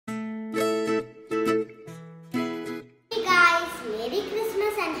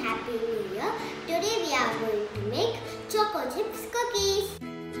Choco chips cookies.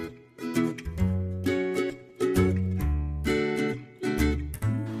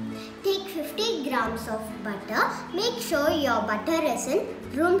 Take 50 grams of butter. Make sure your butter is in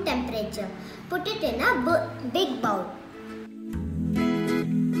room temperature. Put it in a big bowl.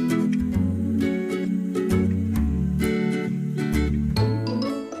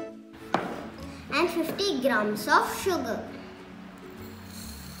 And 50 grams of sugar.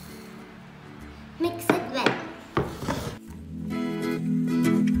 Mix it well.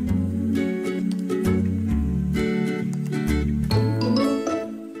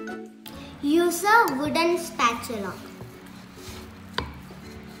 Use a wooden spatula.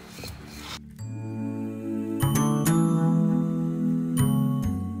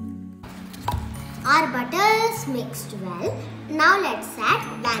 Our butter is mixed well. Now let's add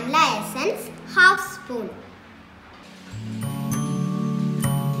vanilla essence, half spoon.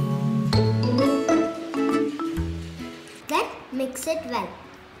 Then mix it well.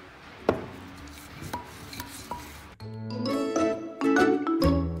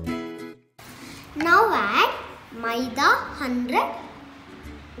 Now add Maida 100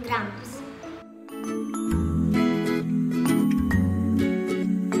 grams.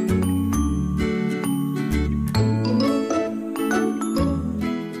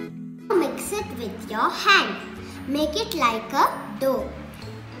 Mix it with your hand. Make it like a dough.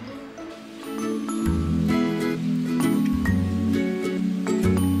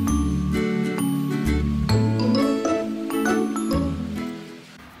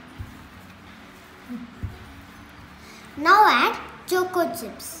 Now add Choco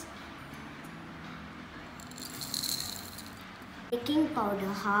chips. Baking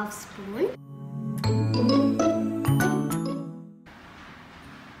powder half spoon.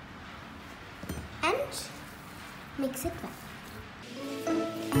 And mix it well.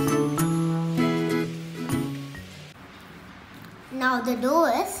 Now the dough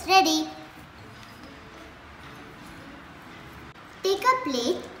is ready. Take a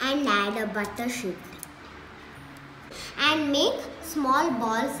plate and add a butter sheet. And make small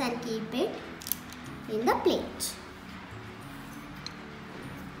balls and keep it in the plate.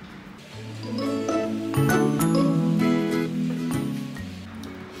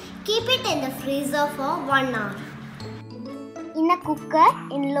 Keep it in the freezer for 1 hour. In a cooker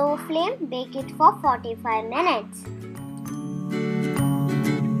in low flame, bake it for 45 minutes.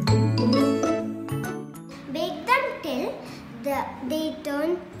 Bake them till they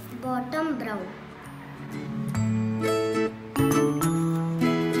turn bottom brown.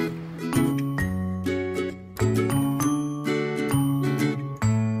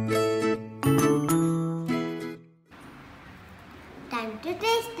 Time to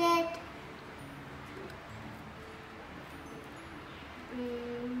taste it.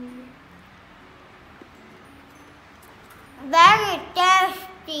 Very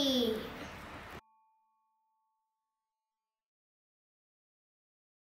tasty.